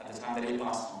 at the time that he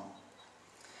passed on.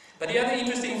 But the other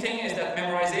interesting thing is that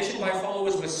memorization by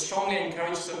followers was strongly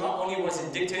encouraged, so not only was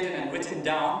it dictated and written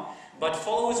down, but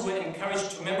followers were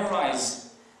encouraged to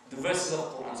memorize the verses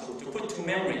of the Qur'an, so to put to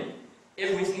memory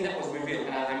everything that was revealed.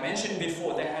 And as I mentioned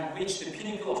before, they had reached the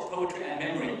pinnacle of poetry and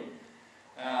memory.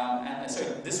 And so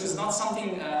this was not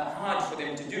something hard for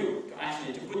them to do,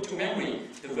 to put to memory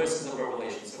the verses of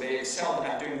Revelation. So they excelled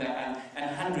at doing that,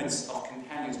 and hundreds of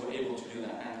companions were able to do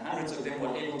that, and hundreds of them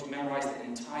were able to memorize the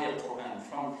entire Qur'an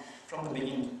from the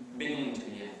beginning to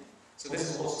the end. So this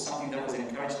is also something that was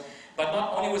encouraged. But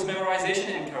not only was memorization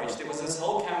encouraged, there was this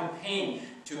whole campaign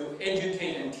to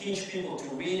educate and teach people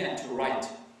to read and to write,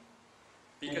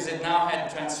 because it now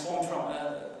had transformed from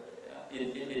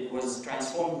it was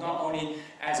transformed not only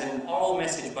as an oral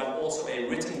message but also a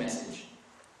written message.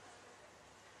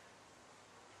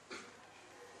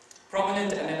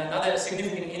 Prominent, and then another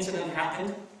significant incident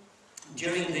happened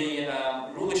during the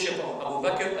rulership of Abu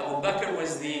Bakr. Abu Bakr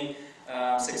was the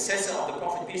successor of the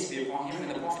Prophet, peace be upon him.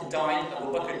 When the Prophet died,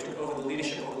 Abu Bakr took over the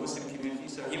leadership of the Muslim community,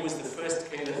 so he was the first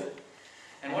caliph.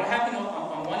 And what happened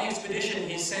on one expedition,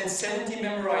 he sent 70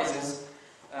 memorizers.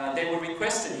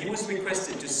 He was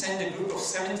requested to send a group of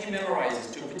 70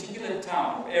 memorizers to a particular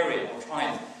town, or area, or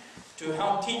tribe, to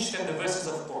help teach them the verses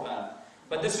of the Qur'an.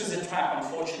 But this was a trap,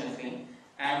 unfortunately,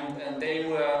 and they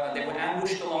were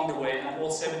ambushed along the way, and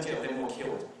all 70 of them were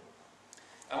killed.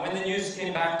 When the news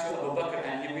came back to Abu Bakr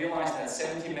and he realized that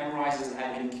 70 memorizers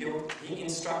had been killed, he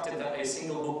instructed that a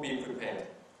single book be prepared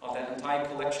of that entire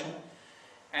collection.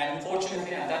 And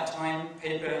fortunately, at that time,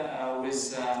 paper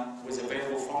was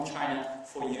available from China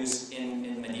for use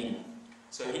in Medina.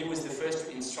 So he was the first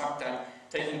to instruct that,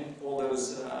 taking all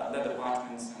those leather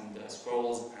parchments and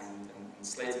scrolls and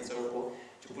slates and so forth,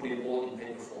 to put it all in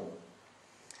paper form.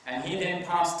 And he then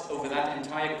passed over that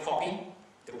entire copy,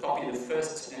 the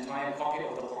first entire copy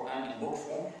of the Qur'an in book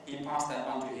form, he passed that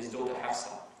on to his daughter Hafsa,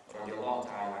 radiallahu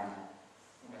ta'ala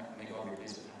anha. May God be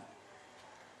pleased with her.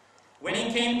 When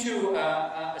he came to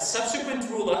a subsequent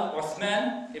ruler,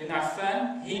 Uthman ibn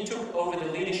Affan, he took over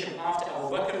the leadership after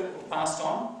Abu Bakr passed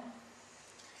on.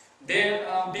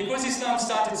 Because Islam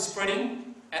started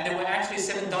spreading, and there were actually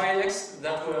 7 dialects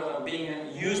that were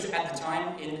being used at the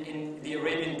time in the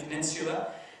Arabian Peninsula.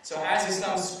 So as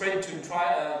Islam spread to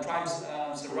tribes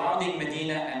surrounding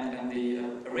Medina and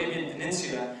the Arabian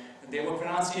Peninsula, there were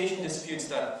pronunciation disputes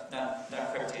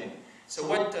that crept in. So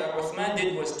what Uthman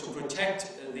did was to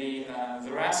protect the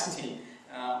veracity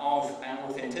and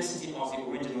authenticity of the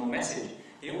original message.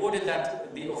 He ordered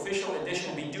that the official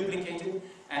edition be duplicated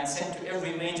and sent to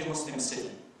every major Muslim city.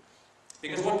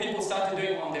 Because what people started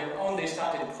doing on their own, they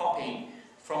started copying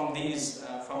from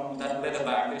that leather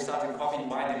bag, they started copying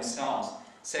by themselves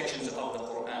sections of the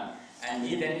Qur'an. And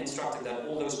he then instructed that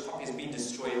all those copies be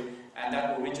destroyed and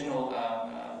that original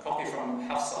copy from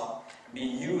Hafsa be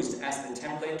used as the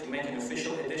template to make an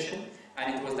official edition.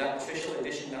 And it was that official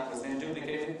edition that was then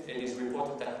duplicated. It is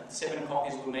reported that 7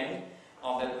 copies were made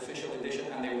of that official edition,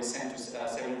 and they were sent to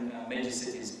 7 major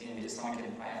cities in the Islamic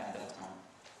Empire at that time.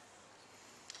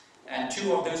 And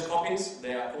 2 of those copies,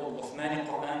 they are called Uthmani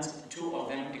Qur'ans. 2 of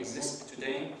them exist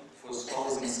today for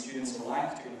scholars and students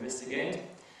alike to investigate,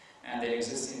 and they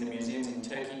exist in the museums in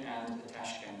Turkey and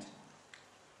Tashkent.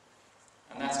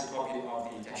 And that's a copy of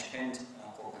the Tashkent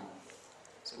Qur'an.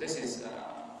 So this is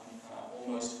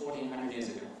almost 1400 years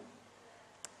ago,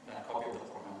 that copy of the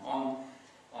Qur'an.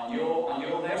 On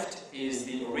your left is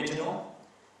the original,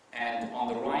 and on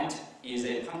the right is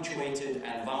a punctuated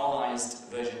and vowelized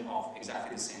version of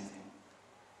exactly the same thing.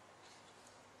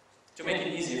 To make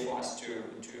it easier for us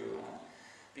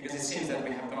because it seems that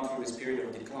we have gone through this period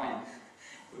of decline.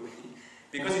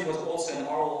 Because it was also an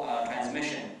oral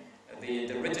transmission,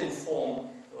 the written form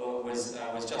was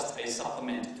just a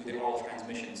supplement to the oral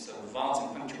transmission. So vowels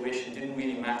and punctuation didn't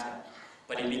really matter,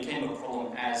 but it became a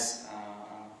problem as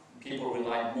people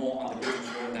relied more on the written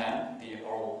form than the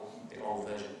oral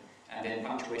version. And then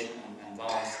punctuation and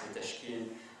vowels, the tashkil,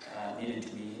 needed to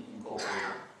be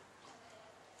incorporated.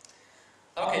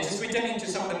 Okay, just returning to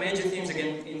some of the major themes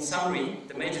again, in summary,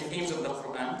 the major themes of the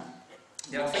Qur'an.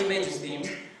 There are 3 major themes: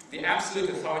 the absolute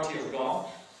authority of God,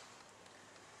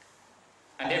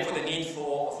 and therefore the need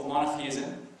for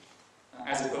monotheism,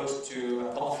 as opposed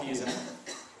to polytheism,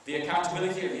 the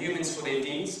accountability of humans for their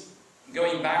deeds,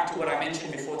 going back to what I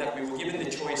mentioned before, that we were given the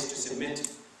choice to submit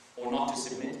or not to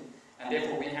submit, and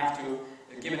therefore we have to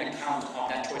give an account of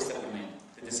that choice that we made.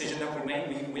 The decision that we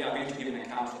made, we are going to give an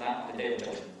account for that on the Day of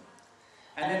Judgment.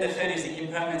 And then the third is the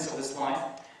impermanence of this life,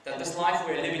 that this life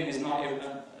we're living is not,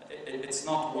 it's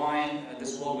not why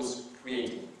this world was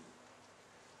created.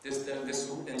 This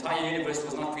entire universe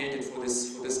was not created for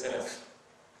this earth.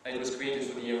 It was created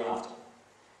for the year after.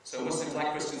 So Muslims,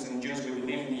 like Christians and Jews, we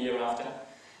believe in the year after.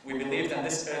 We believe that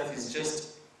this earth is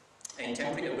just a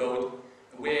temporary abode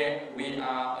where we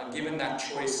are given that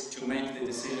choice to make the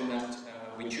decision that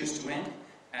we choose to make,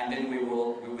 and then we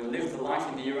will live the life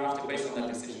in the year after based on that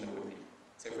decision that we make.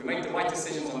 So if we make the right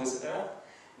decisions on this earth,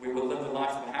 we will live a life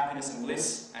of happiness and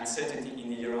bliss and certainty in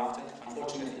the hereafter.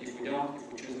 Unfortunately, if we don't,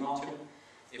 if we choose not to,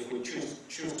 if we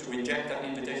choose to reject that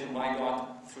invitation by God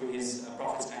through His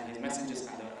prophets and His messengers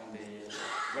and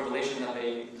the revelation that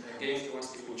they gave to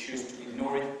us, if we choose to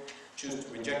ignore it, choose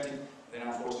to reject it, then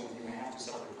unfortunately we have to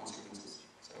suffer the consequences.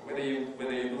 So whether you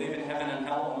believe in heaven and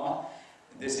hell or not,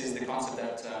 this is the concept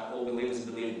that all believers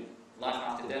believe in. Life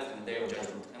after death and the day of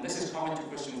judgment. And this is common to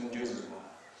Christians and Jews as well.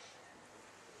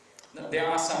 There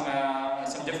are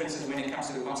some differences when it comes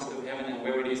to the concept of heaven and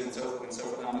where it is and so forth and so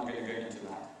forth. I'm not going to go into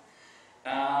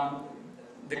that.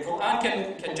 The Qur'an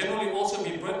can generally also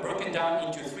be broken down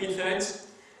into 3/3.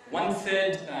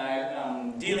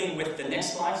 1/3 dealing with the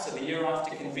next life, so the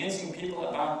hereafter, convincing people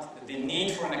about the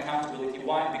need for an accountability.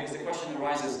 Why? Because the question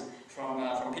arises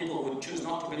from people who choose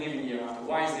not to believe in the hereafter.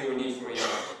 Why is there a need for a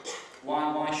hereafter?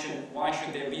 Why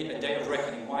should there be a day of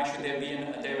reckoning? Why should there be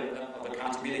a day of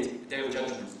accountability, a day of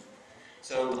judgment?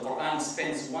 So the Qur'an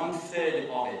spends 1/3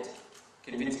 of it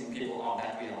convincing people of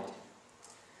that reality.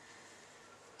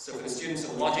 So for the students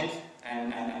of logic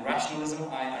and rationalism,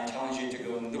 I challenge you to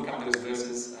go and look up those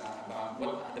verses about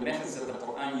what the methods that the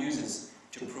Qur'an uses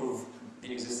to prove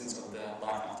the existence of the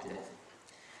life after death.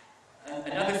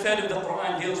 Another third of the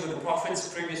Qur'an deals with the prophets,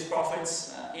 previous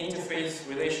prophets, interfaith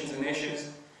relations and issues,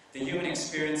 the human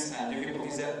experience and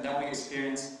difficulties that we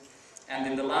experience, and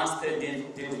then the last third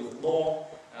deals with law,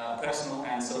 personal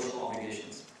and social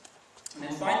obligations. And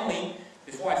then finally,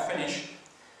 before I finish,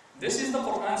 this is the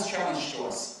Qur'an's challenge to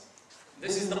us.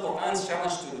 This is the Qur'an's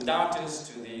challenge to the doubters,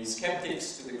 to the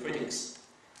skeptics, to the critics,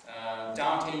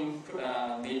 doubting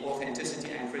the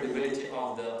authenticity and credibility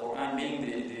of the Qur'an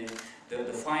being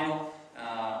the final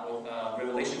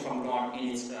revelation from God in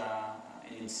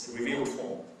its revealed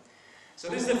form. So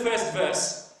this is the first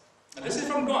verse, and this is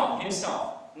from God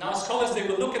Himself. Now scholars, they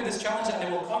will look at this challenge and they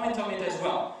will comment on it as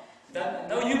well. That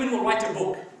no human will write a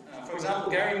book. For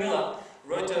example, Gary Miller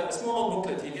wrote a small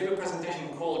booklet. He gave a presentation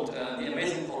called The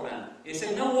Amazing Qur'an. He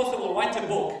said no author will write a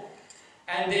book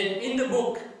and then in the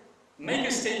book make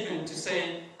a statement to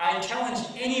say, I challenge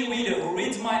any reader who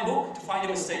reads my book to find a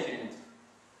mistake in it.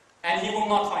 And he will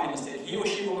not find a mistake. He or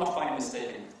she will not find a mistake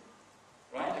in it.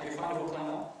 Right? Have you found a book like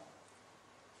that?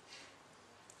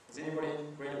 Has anybody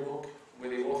read a book where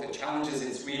the author challenges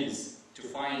its readers to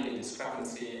find a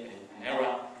discrepancy, an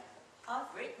error?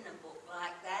 I've written a book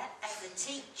like that as a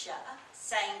teacher,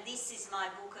 saying this is my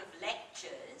book of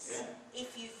lectures. Yeah.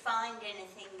 If you find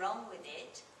anything wrong with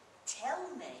it, tell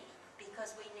me,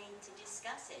 because we need to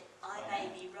discuss it. I may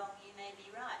be wrong, you may be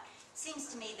right.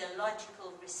 Seems to me the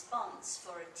logical response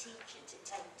for a teacher to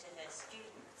take to her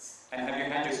students. And have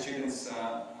you had your students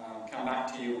come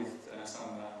back to you with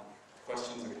some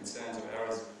questions or concerns or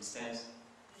errors or mistakes?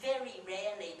 Very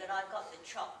rarely, but I got the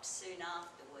chops soon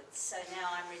afterwards, so now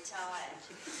I'm retired.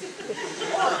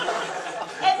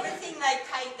 Everything they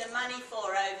paid the money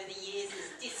for over the years has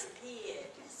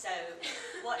disappeared. So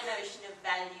what notion of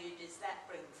value does that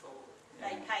bring forward?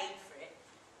 They paid for it.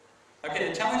 Okay,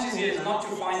 the challenge here is not to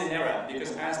find an error,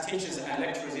 because as teachers and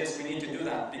lecturers, yes, we need to do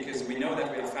that, because we know that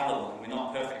we are fallible and we're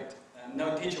not perfect.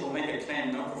 No teacher will make a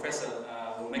claim, no professor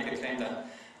will make a claim that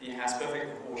he has perfect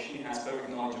or she has perfect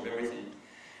knowledge of everything.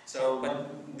 So,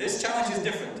 but this challenge is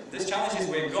different. This challenge is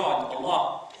where God,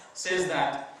 Allah, says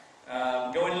that,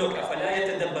 go and look, أَفَلَا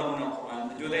يَتَدَبَّرُونَ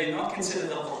الْقُرْآنَ. Do they not consider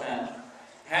the Qur'an?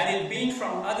 Had it been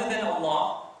from other than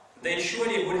Allah, they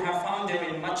surely would have found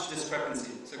therein much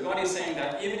discrepancy. So God is saying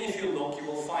that even if you look, you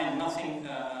will find nothing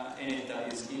in it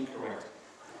that is incorrect.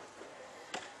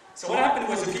 So what happened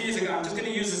was a few years ago, I'm just going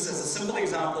to use this as a simple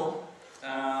example,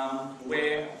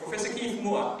 where Professor Keith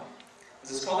Moore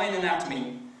was a scholar in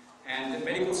anatomy, and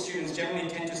medical students generally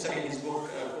tend to study his book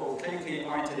called Clinically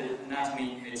Oriented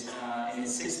Anatomy. It's in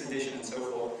its 6th edition and so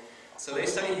forth. So they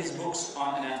study his books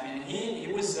on anatomy, and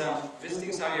he was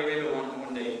visiting Saudi Arabia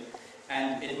one day,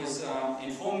 and he was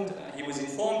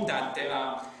informed that there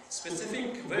are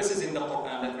specific verses in the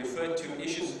Qur'an that refer to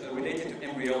issues related to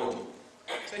embryology.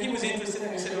 So he was interested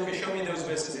and he said, okay, show me those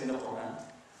verses in the Qur'an.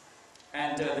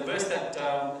 And the verse that,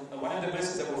 one of the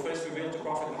verses that were first revealed to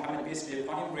Prophet Muhammad, peace be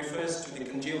upon him, refers to the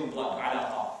congealed blood,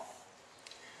 alaqa.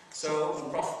 So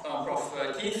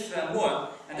Prof. Keith Moore,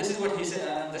 and this is what he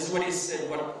said,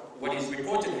 what is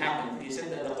reported happened. He said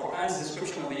that the Qur'an's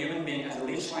description of the human being as a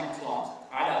leech-like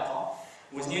clot, alaqa,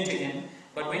 was new to him.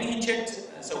 But when he checked,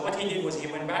 so what he did was he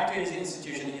went back to his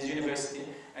institution, his university,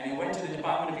 and he went to the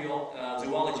Department of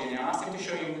Zoology and he asked him to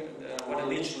show him what a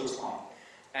leech looks like.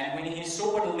 And when he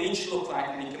saw what a leech looked like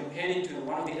and he compared it to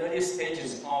one of the earliest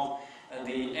stages of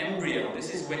the embryo,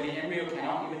 this is when the embryo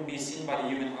cannot even be seen by the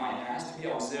human eye. It has to be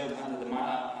observed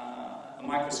a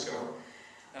microscope,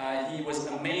 he was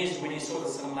amazed when he saw the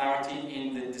similarity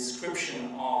in the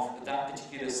description of that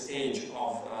particular stage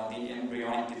of the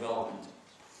embryonic development.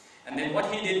 And then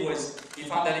what he did was, he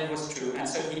found that it was true, and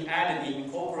so he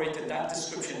incorporated that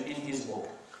description in his book.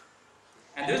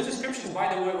 And those descriptions,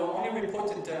 by the way, were only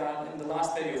reported in the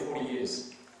last 30 or 40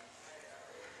 years.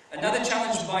 Another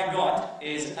challenge by God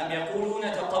is أَمْ يَقُولُونَ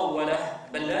تَقَوَّلَهُ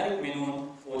بَلْ لَا يُؤْمِنُونَ.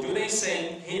 Or do they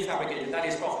say he fabricated? That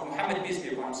is Prophet Muhammad, peace be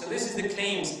upon him. So this is the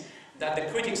claims that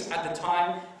the critics at the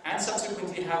time and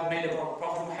subsequently have made about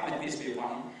Prophet Muhammad, peace be upon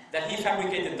him, that he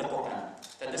fabricated the Qur'an,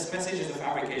 that this message is a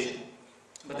fabrication.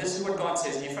 But this is what God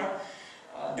says.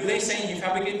 Do they say he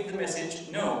fabricated the message?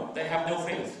 No, they have no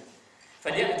faith.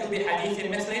 فَلْيَأْتُوا بِحَدِيثٍ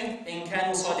مِثْلِهِ إِنْ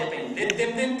كَانُوا صَادِقِينَ. Let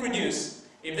them then produce.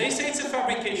 If they say it's a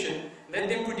fabrication, let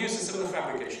them produce a similar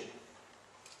fabrication.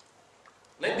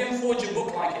 Let them forge a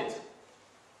book like it,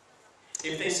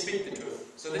 if they speak the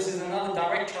truth. So this is another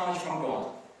direct challenge from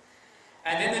God.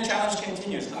 And then the challenge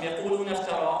continues. أَمْ يَقُولُونَ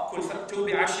افْتَرَى قُلْ فَأْتُوا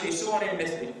بِعَشْرِ سُوَرٍ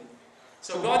مِثْلِهِ.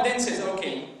 So God then says,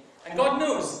 okay, and God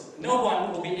knows no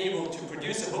one will be able to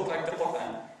produce a book like the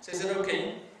Qur'an. So he said,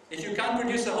 okay, if you can't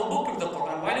produce a whole book of the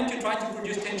Qur'an, why don't you try to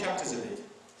produce 10 chapters of it?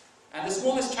 And the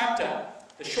smallest chapter,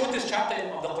 the shortest chapter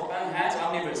of the Qur'an has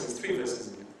how many verses? 3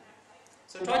 verses in it.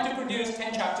 So try to produce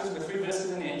 10 chapters with 3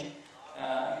 verses in each,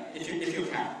 if you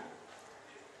can.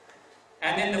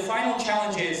 And then the final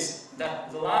challenge is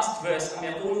that the last verse, أَمْ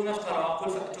يَقُولُونَ افْتَرَى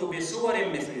قُلْ فَأْتُوا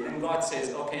بِسُوَرٍ مِثْلِهِ. And God says,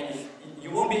 okay, you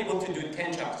won't be able to do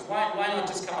 10 chapters. Why not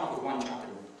just come up with 1 chapter?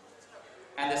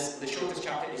 And the shortest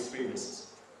chapter is 3 verses.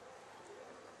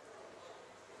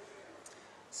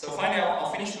 So finally,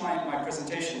 I'll finish my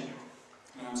presentation.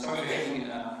 And I'm sorry for taking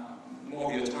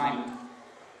more of your time.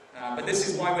 But this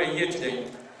is why we're here today.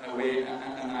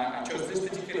 I chose this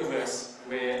particular verse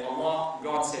where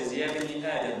God says, يَا بَنِي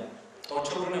آدَمَ, or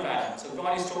children of Adam. So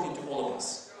God is talking to all of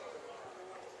us.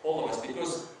 All of us.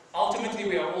 Because ultimately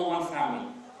we are all one family.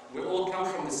 We all come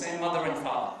from the same mother and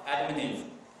father, Adam and Eve.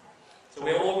 So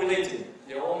we're all related.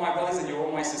 You're all my brothers and you're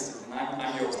all my sisters. And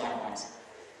I'm yours likewise.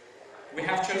 We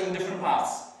have chosen different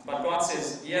paths. But God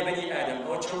says, Ya Bani Adam,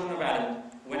 O children of Adam,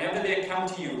 whenever they come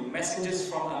to you, messengers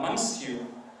from amongst you,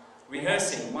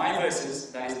 rehearsing my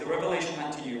verses, that is the revelation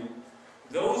unto you,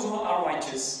 those who are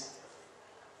righteous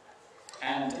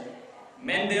and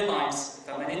mend their lives,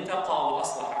 فَمَنِ اتَّقَى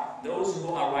وَأَصْلَحَ, those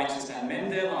who are righteous and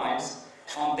mend their lives,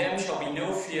 on them shall be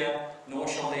no fear, nor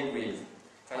shall they grieve.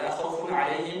 فَلَا خَوْفٌ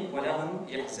عَلَيْهِمْ وَلَهُمْ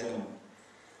يَحْزَنُونَ.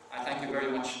 I thank you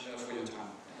very much for your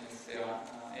time. If there are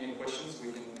any questions,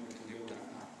 we can deal with that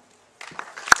now.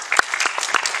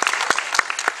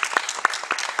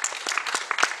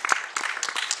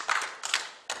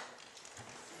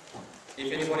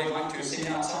 If anybody would like to sit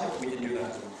outside, we can do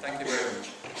that as well. Thank you very much.